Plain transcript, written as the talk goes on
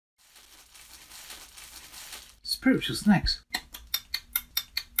Spiritual snacks.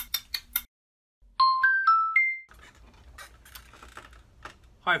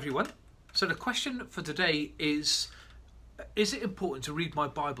 Hi everyone. So the question for today is it important to read my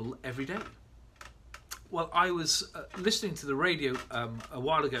Bible every day? Well, I was listening to the radio a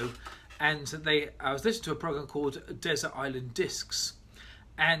while ago, and I was listening to a program called Desert Island Discs.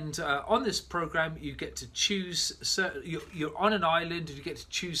 And on this program, you get to choose you're on an island, and you get to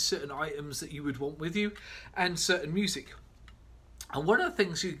choose certain items that you would want with you, and certain music. And one of the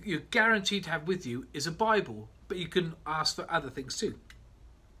things you're guaranteed to have with you is a Bible, but you can ask for other things too.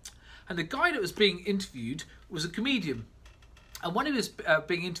 And the guy that was being interviewed was a comedian. And when he was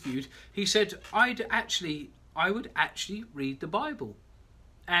being interviewed, he said, I would actually read the Bible.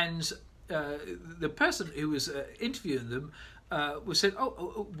 And the person who was interviewing them was said,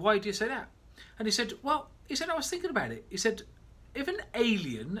 why do you say that? And he said, I was thinking about it. He said, if an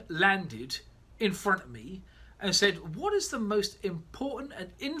alien landed in front of me and said, what is the most important and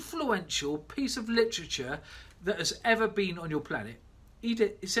influential piece of literature that has ever been on your planet? He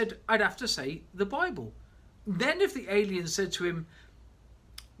said, I'd have to say the Bible. Then if the alien said to him,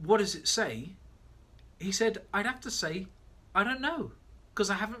 what does it say? He said, I'd have to say, I don't know,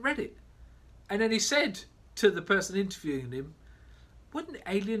 because I haven't read it. And then he said to the person interviewing him, wouldn't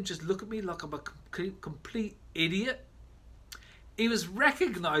the alien just look at me like I'm a complete idiot? He was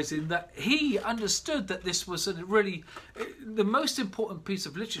recognising that he understood that this was really the most important piece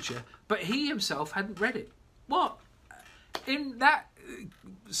of literature, but he himself hadn't read it. Well, in that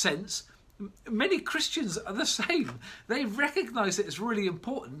sense, many Christians are the same. They recognise that it's really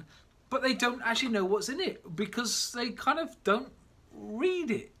important, but they don't actually know what's in it because they kind of don't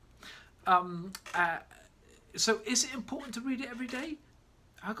read it. So is it important to read it every day?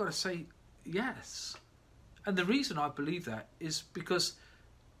 I've got to say yes. And the reason I believe that is because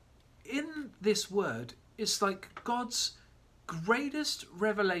in this word, it's like God's greatest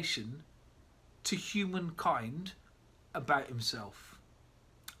revelation to humankind about himself,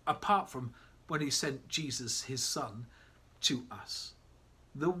 apart from when he sent Jesus, his son, to us.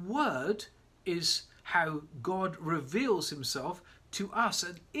 The word is how God reveals himself to us,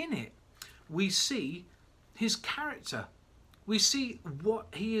 and in it we see his character. We see what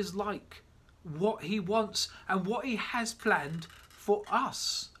he is like, what he wants, and what he has planned for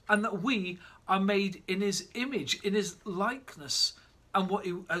us, and that we are made in his image, in his likeness, and what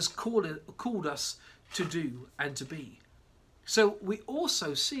he has called us to do and to be. So we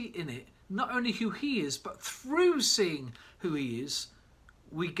also see in it not only who he is, but through seeing who he is,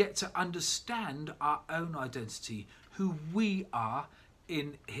 we get to understand our own identity, who we are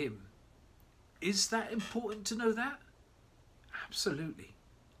in him. Is that important to know that? Absolutely.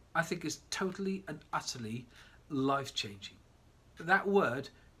 I think it's totally and utterly life-changing. That word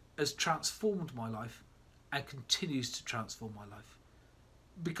has transformed my life and continues to transform my life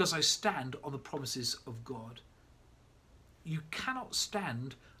because I stand on the promises of God. You cannot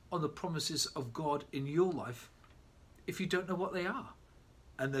stand on the promises of God in your life if you don't know what they are.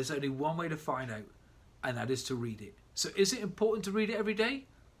 And there's only one way to find out, and that is to read it. So is it important to read it every day?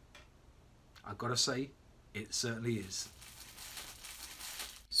 I've got to say, it certainly is.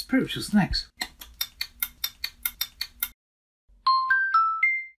 Spiritual snacks.